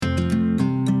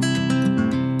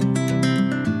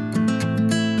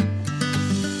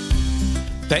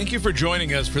Thank you for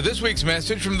joining us for this week's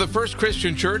message from the First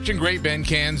Christian Church in Great Bend,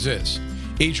 Kansas.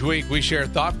 Each week we share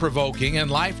thought-provoking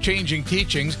and life-changing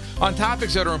teachings on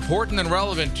topics that are important and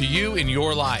relevant to you in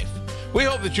your life. We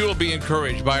hope that you will be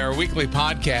encouraged by our weekly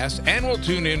podcast and will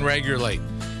tune in regularly.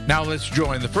 Now let's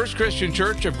join the First Christian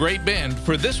Church of Great Bend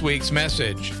for this week's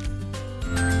message.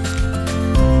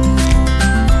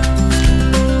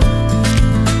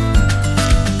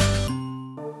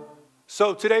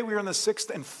 So today we are in the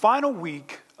sixth and final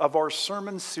week of our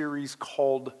sermon series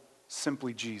called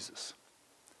Simply Jesus.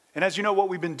 And as you know, what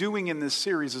we've been doing in this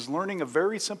series is learning a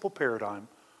very simple paradigm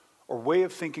or way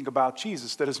of thinking about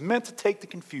Jesus that is meant to take the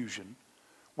confusion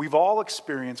we've all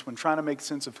experienced when trying to make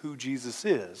sense of who Jesus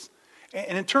is,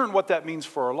 and in turn what that means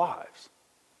for our lives,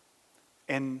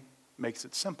 and makes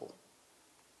it simple.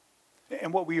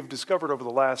 And what we have discovered over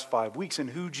the last 5 weeks in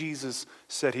who Jesus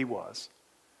said he was,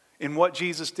 in what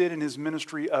Jesus did in his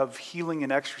ministry of healing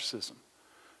and exorcism,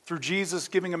 through Jesus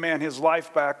giving a man his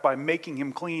life back by making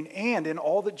him clean, and in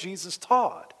all that Jesus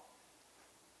taught,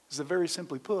 is that very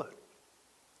simply put,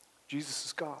 Jesus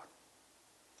is God.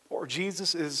 Or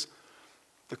Jesus is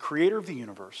the creator of the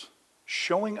universe,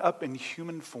 showing up in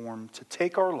human form to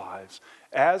take our lives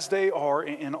as they are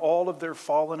in all of their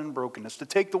fallen and brokenness, to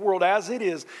take the world as it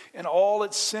is in all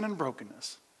its sin and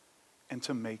brokenness, and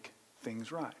to make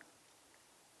things right.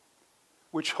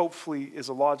 Which hopefully is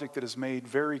a logic that is made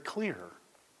very clear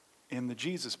in the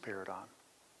Jesus paradigm.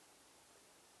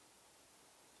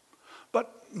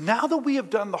 But now that we have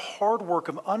done the hard work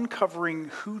of uncovering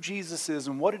who Jesus is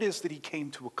and what it is that he came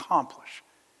to accomplish,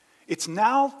 it's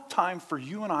now time for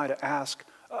you and I to ask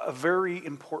a very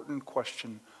important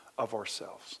question of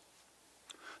ourselves.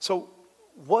 So,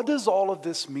 what does all of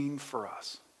this mean for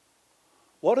us?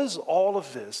 What does all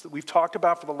of this that we've talked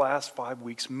about for the last 5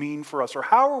 weeks mean for us? Or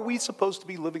how are we supposed to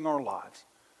be living our lives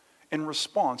in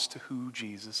response to who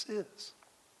Jesus is?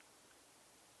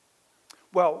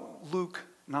 Well, Luke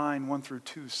 9, 1 through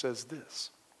 2 says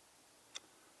this.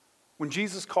 When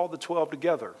Jesus called the 12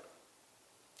 together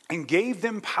and gave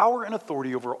them power and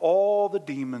authority over all the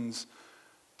demons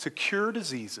to cure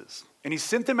diseases, and he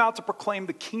sent them out to proclaim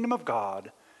the kingdom of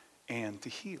God and to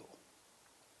heal.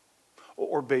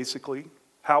 Or basically,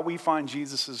 how we find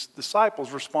Jesus'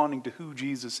 disciples responding to who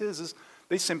Jesus is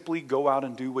they simply go out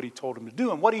and do what he told them to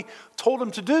do. And what he told them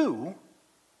to do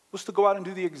was to go out and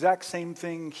do the exact same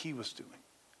thing he was doing.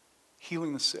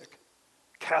 Healing the sick,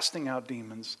 casting out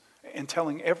demons, and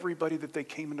telling everybody that they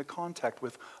came into contact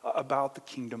with about the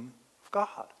kingdom of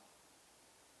God.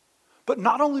 But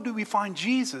not only do we find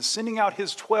Jesus sending out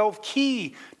his 12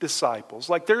 key disciples,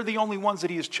 like they're the only ones that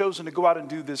he has chosen to go out and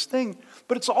do this thing,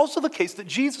 but it's also the case that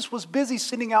Jesus was busy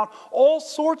sending out all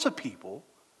sorts of people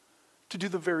to do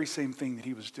the very same thing that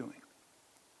he was doing.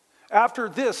 After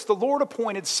this, the Lord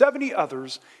appointed 70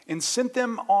 others and sent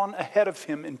them on ahead of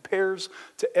him in pairs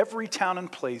to every town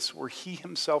and place where he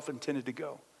himself intended to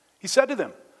go. He said to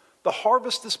them, "The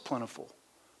harvest is plentiful,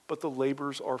 but the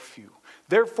laborers are few.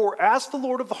 Therefore, ask the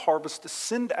Lord of the harvest to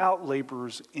send out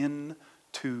laborers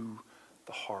into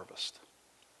the harvest."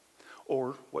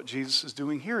 Or what Jesus is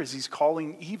doing here is he's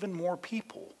calling even more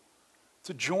people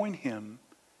to join him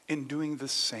in doing the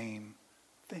same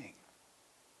thing.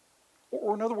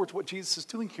 Or in other words, what Jesus is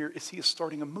doing here is he is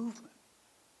starting a movement.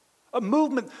 A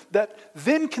movement that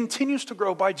then continues to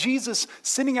grow by Jesus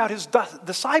sending out his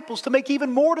disciples to make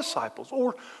even more disciples,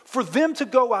 or for them to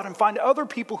go out and find other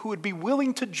people who would be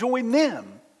willing to join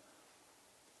them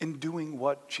in doing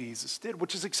what Jesus did,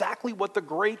 which is exactly what the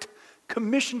Great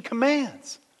Commission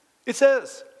commands. It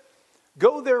says,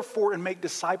 "Go therefore and make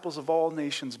disciples of all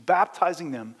nations,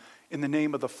 baptizing them in the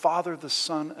name of the Father, the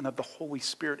Son, and of the Holy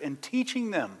Spirit, and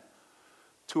teaching them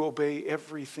to obey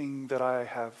everything that I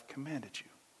have commanded you."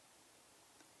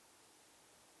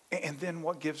 And then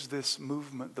what gives this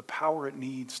movement the power it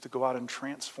needs to go out and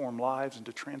transform lives and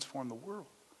to transform the world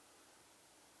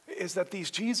is that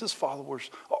these Jesus followers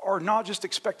are not just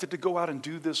expected to go out and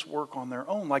do this work on their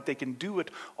own, like they can do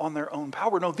it on their own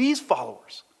power. No, these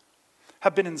followers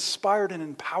have been inspired and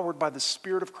empowered by the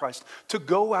Spirit of Christ to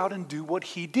go out and do what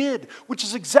he did, which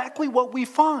is exactly what we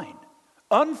find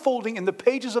unfolding in the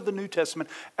pages of the New Testament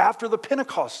after the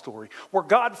Pentecost story, where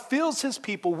God fills his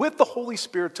people with the Holy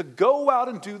Spirit to go out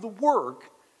and do the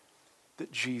work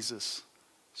that Jesus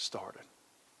started,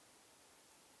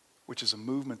 which is a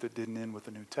movement that didn't end with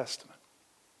the New Testament,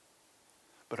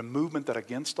 but a movement that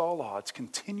against all odds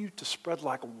continued to spread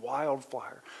like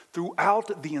wildfire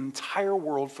throughout the entire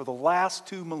world for the last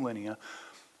 2 millennia,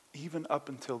 even up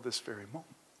until this very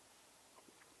moment.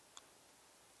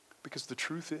 Because the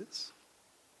truth is,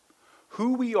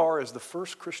 who we are as the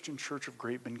First Christian Church of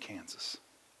Great Bend, Kansas,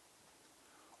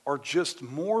 are just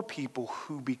more people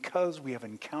who, because we have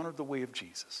encountered the way of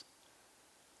Jesus,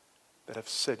 that have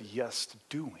said yes to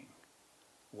doing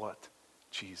what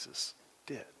Jesus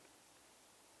did.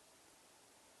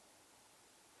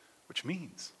 Which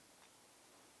means,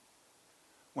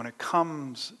 when it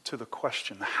comes to the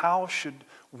question, how should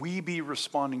we be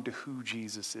responding to who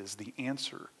Jesus is? The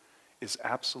answer is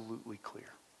absolutely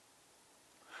clear.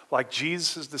 Like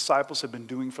Jesus' disciples have been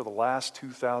doing for the last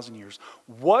 2,000 years,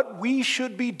 what we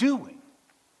should be doing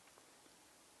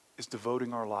is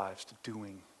devoting our lives to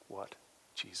doing what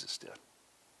Jesus did.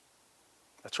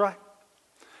 That's right.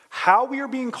 How we are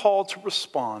being called to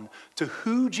respond to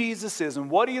who Jesus is and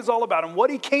what he is all about and what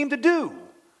he came to do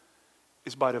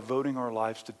is by devoting our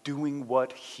lives to doing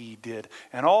what he did.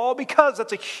 And all because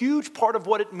that's a huge part of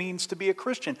what it means to be a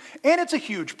Christian. And it's a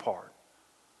huge part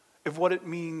of what it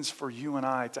means for you and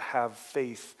I to have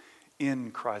faith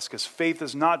in Christ. Because faith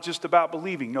is not just about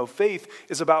believing. No, faith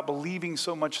is about believing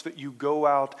so much that you go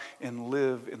out and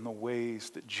live in the ways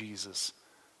that Jesus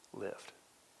lived.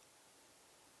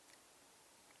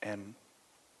 And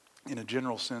in a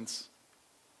general sense,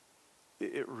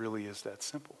 it really is that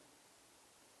simple.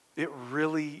 It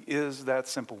really is that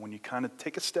simple when you kind of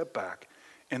take a step back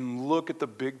and look at the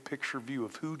big picture view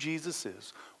of who Jesus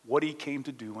is, what he came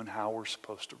to do, and how we're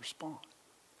supposed to respond.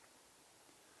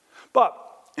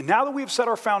 And now that we've set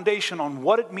our foundation on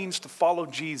what it means to follow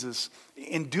Jesus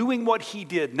in doing what he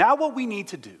did, now what we need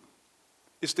to do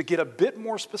is to get a bit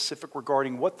more specific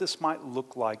regarding what this might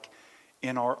look like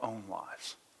in our own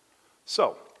lives.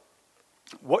 So,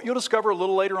 what you'll discover a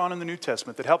little later on in the New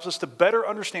Testament that helps us to better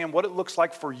understand what it looks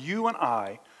like for you and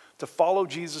I to follow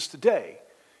Jesus today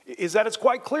is that it's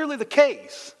quite clearly the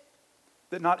case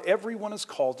that not everyone is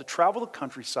called to travel the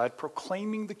countryside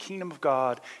proclaiming the kingdom of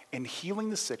God and healing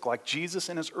the sick like Jesus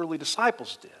and his early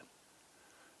disciples did.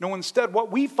 No, instead,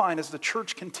 what we find as the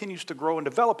church continues to grow and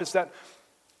develop is that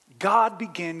God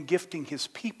began gifting his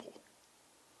people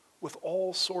with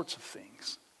all sorts of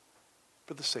things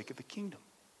for the sake of the kingdom.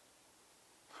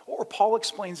 Or Paul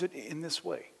explains it in this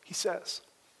way. He says,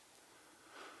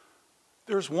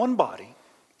 there's one body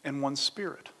and one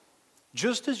spirit,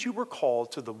 just as you were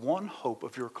called to the one hope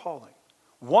of your calling.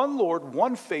 One Lord,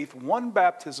 one faith, one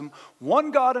baptism, one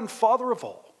God and Father of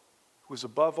all, who is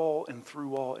above all and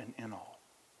through all and in all.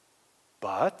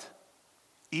 But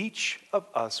each of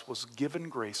us was given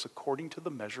grace according to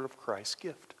the measure of Christ's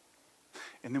gift.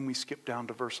 And then we skip down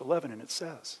to verse 11 and it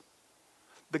says,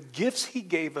 the gifts he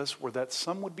gave us were that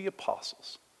some would be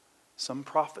apostles, some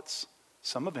prophets,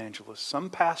 some evangelists, some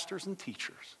pastors and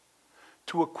teachers,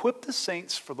 to equip the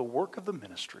saints for the work of the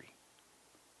ministry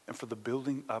and for the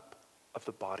building up of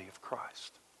the body of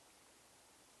Christ.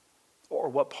 Or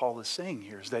what Paul is saying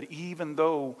here is that even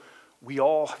though we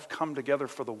all have come together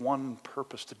for the one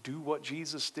purpose to do what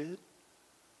Jesus did,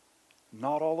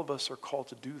 not all of us are called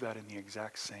to do that in the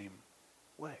exact same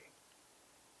way.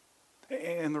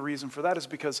 And the reason for that is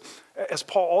because, as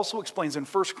Paul also explains in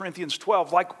 1 Corinthians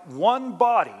 12, like one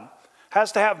body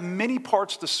has to have many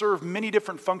parts to serve many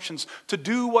different functions to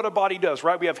do what a body does,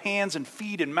 right? We have hands and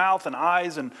feet and mouth and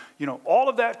eyes and, all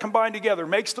of that combined together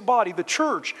makes the body. The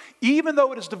church, even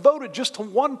though it is devoted just to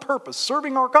one purpose,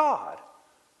 serving our God,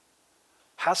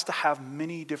 has to have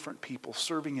many different people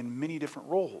serving in many different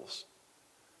roles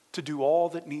to do all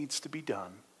that needs to be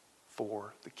done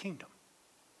for the kingdom.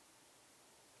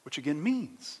 Which again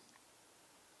means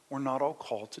we're not all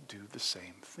called to do the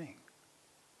same thing,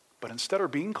 but instead are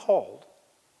being called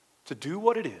to do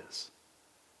what it is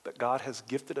that God has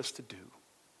gifted us to do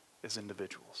as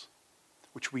individuals,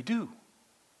 which we do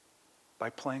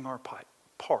by playing our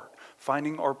part,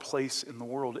 finding our place in the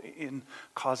world, in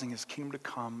causing his kingdom to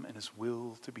come and his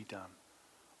will to be done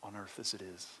on earth as it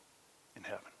is in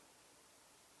heaven.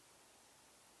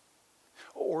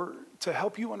 Or to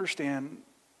help you understand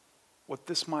what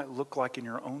this might look like in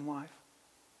your own life,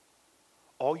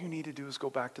 all you need to do is go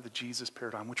back to the Jesus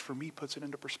paradigm, which for me puts it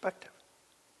into perspective.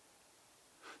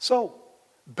 So,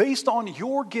 based on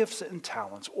your gifts and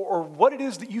talents, or what it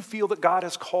is that you feel that God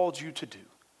has called you to do,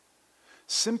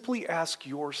 simply ask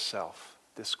yourself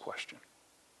this question.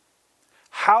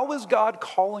 How is God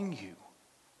calling you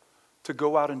to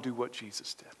go out and do what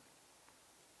Jesus did?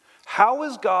 How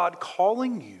is God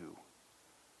calling you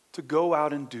to go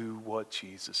out and do what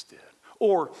Jesus did?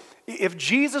 Or if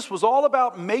Jesus was all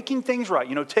about making things right,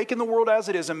 taking the world as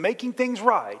it is and making things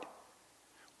right,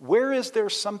 where is there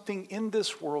something in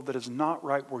this world that is not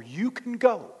right where you can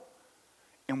go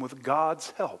and with God's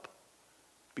help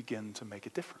begin to make a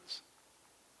difference?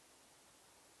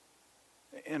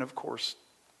 And of course,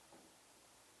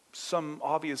 some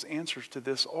obvious answers to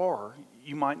this are,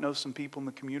 you might know some people in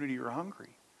the community who are hungry,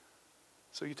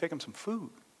 So you take them some food.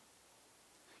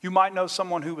 You might know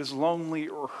someone who is lonely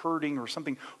or hurting or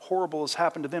something horrible has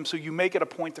happened to them, so you make it a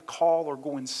point to call or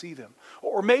go and see them.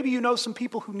 Or maybe you know some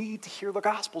people who need to hear the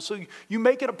gospel, so you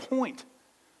make it a point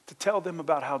to tell them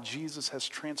about how Jesus has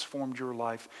transformed your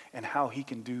life and how he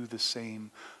can do the same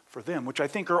for them, which I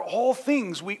think are all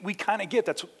things we kind of get.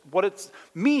 That's what it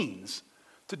means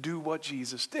to do what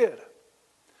Jesus did.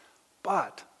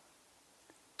 But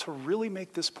to really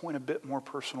make this point a bit more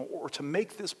personal, or to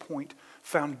make this point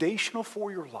foundational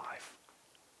for your life,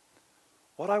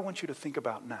 what I want you to think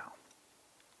about now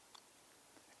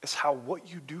is how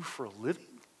what you do for a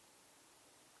living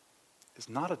is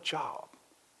not a job,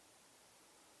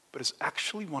 but is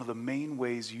actually one of the main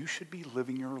ways you should be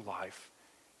living your life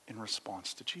in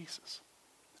response to Jesus.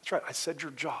 That's right, I said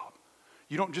your job.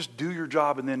 You don't just do your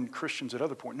job and then Christians at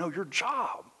other point. No, your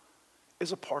job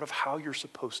is a part of how you're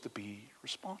supposed to be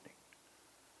responding.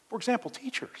 For example,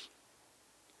 teachers.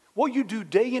 What you do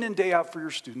day in and day out for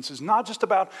your students is not just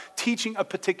about teaching a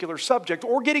particular subject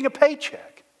or getting a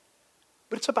paycheck,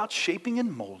 but it's about shaping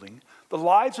and molding the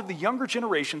lives of the younger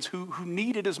generations who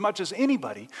need it as much as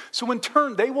anybody. So in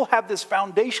turn, they will have this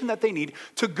foundation that they need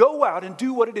to go out and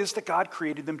do what it is that God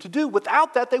created them to do.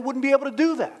 Without that, they wouldn't be able to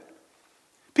do that.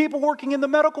 People working in the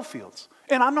medical fields.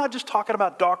 And I'm not just talking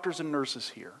about doctors and nurses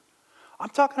here. I'm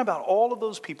talking about all of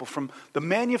those people, from the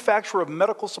manufacturer of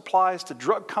medical supplies to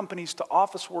drug companies to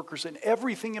office workers and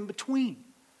everything in between.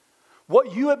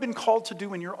 What you have been called to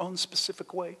do in your own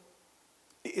specific way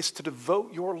is to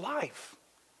devote your life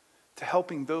to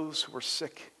helping those who are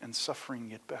sick and suffering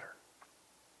get better.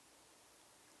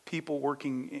 People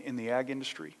working in the ag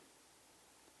industry,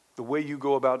 the way you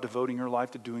go about devoting your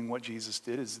life to doing what Jesus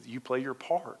did is you play your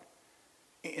part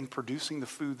in producing the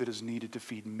food that is needed to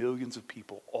feed millions of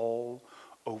people all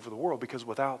over the world. Because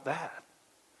without that,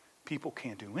 people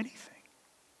can't do anything.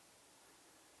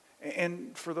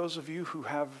 And for those of you who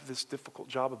have this difficult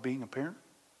job of being a parent,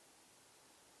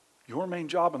 your main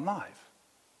job in life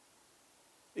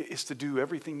is to do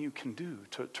everything you can do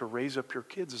to raise up your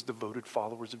kids as devoted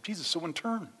followers of Jesus. So in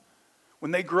turn,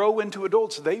 when they grow into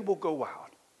adults, they will go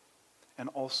out and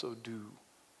also do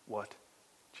what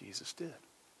Jesus did.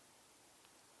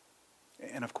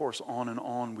 And of course,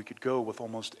 on we could go with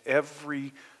almost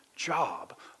every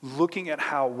job, looking at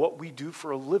how what we do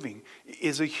for a living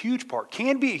is a huge part,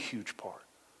 can be a huge part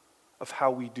of how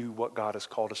we do what God has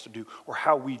called us to do, or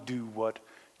how we do what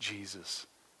Jesus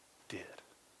did.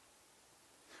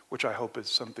 Which I hope is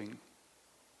something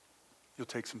you'll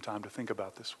take some time to think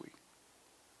about this week,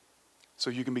 so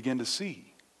you can begin to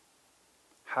see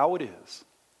how it is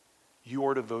you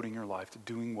are devoting your life to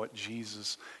doing what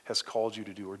Jesus has called you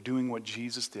to do, or doing what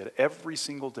Jesus did every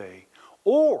single day,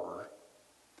 or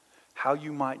how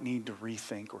you might need to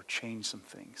rethink or change some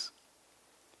things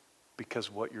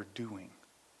because what you're doing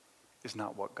is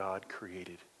not what God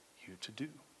created you to do.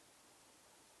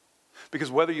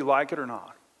 Because whether you like it or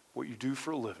not, what you do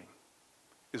for a living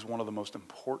is one of the most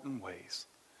important ways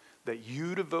that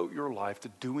you devote your life to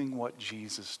doing what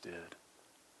Jesus did,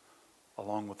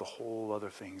 along with the whole other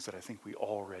things that I think we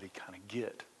already kind of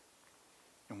get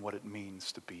in what it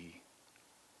means to be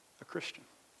a Christian.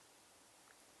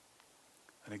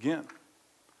 And again,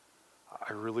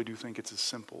 I really do think it's as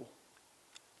simple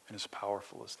and as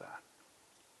powerful as that.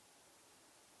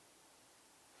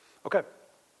 Okay,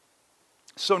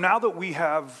 so now that we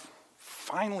have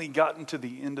finally gotten to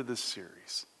the end of this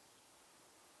series,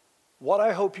 what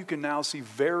I hope you can now see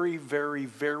very, very,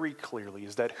 very clearly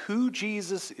is that who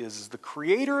Jesus is the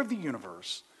creator of the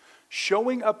universe,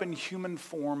 showing up in human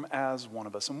form as one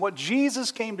of us. And what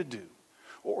Jesus came to do,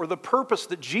 or the purpose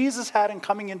that Jesus had in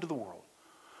coming into the world,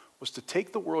 was to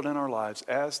take the world in our lives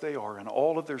as they are, in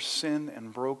all of their sin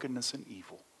and brokenness and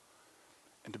evil,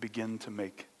 and to begin to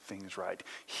make things right.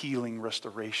 Healing,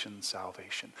 restoration,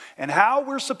 salvation. And how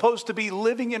we're supposed to be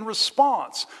living in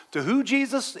response to who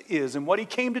Jesus is and what he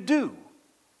came to do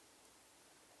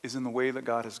is in the way that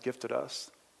God has gifted us,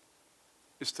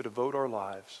 is to devote our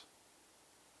lives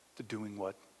to doing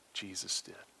what Jesus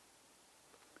did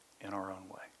in our own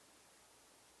way.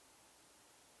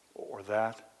 Or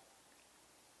that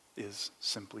is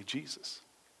simply Jesus.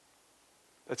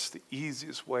 That's the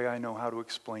easiest way I know how to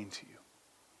explain to you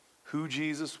who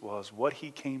Jesus was, what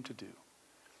he came to do,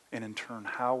 and in turn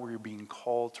how we're being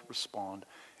called to respond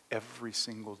every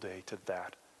single day to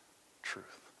that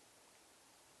truth.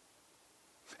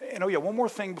 And one more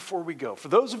thing before we go. For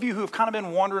those of you who have kind of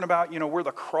been wondering about, where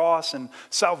the cross and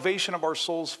salvation of our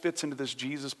souls fits into this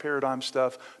Jesus paradigm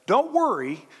stuff, don't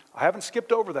worry. I haven't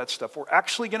skipped over that stuff. We're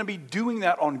actually going to be doing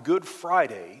that on Good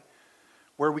Friday,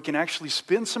 where we can actually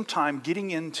spend some time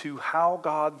getting into how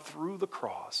God, through the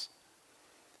cross,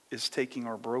 is taking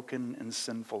our broken and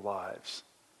sinful lives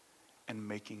and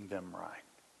making them right.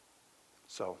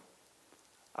 So,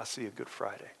 I see a Good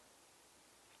Friday.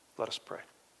 Let us pray.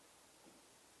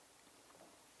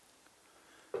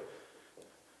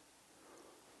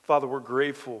 Father, we're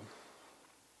grateful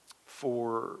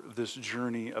for this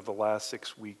journey of the last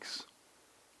 6 weeks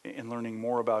in learning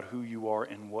more about who you are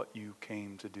and what you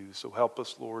came to do. So help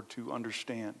us, Lord, to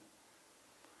understand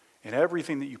in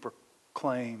everything that you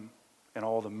proclaim and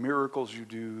all the miracles you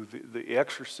do, the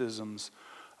exorcisms,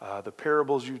 the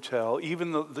parables you tell,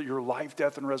 even your life,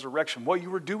 death, and resurrection, what you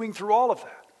were doing through all of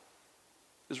that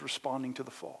is responding to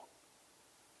the fall.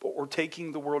 But we're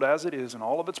taking the world as it is and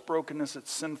all of its brokenness,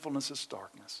 its sinfulness, its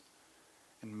darkness,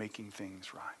 and making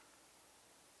things right.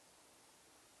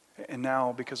 And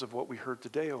now, because of what we heard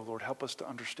today, oh Lord, help us to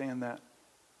understand that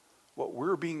what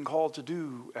we're being called to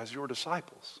do as your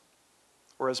disciples,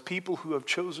 or as people who have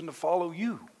chosen to follow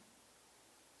you,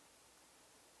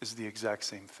 is the exact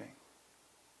same thing,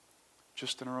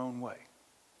 just in our own way,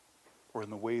 or in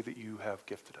the way that you have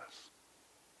gifted us.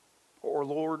 Or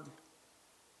Lord,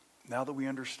 now that we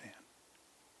understand,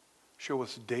 show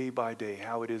us day by day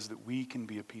how it is that we can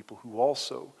be a people who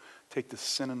also take the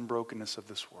sin and brokenness of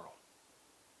this world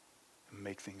and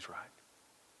make things right.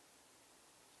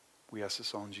 We ask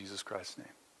this all in Jesus Christ's name.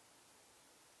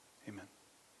 Amen.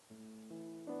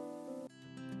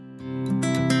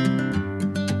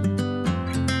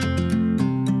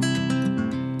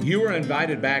 You are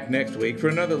invited back next week for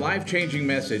another life-changing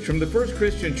message from the First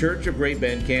Christian Church of Great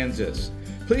Bend, Kansas.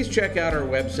 Please check out our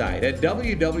website at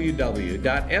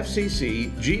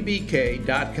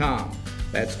www.fccgbk.com.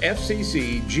 That's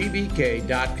fccgbk.com.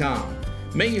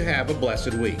 May you have a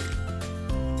blessed week.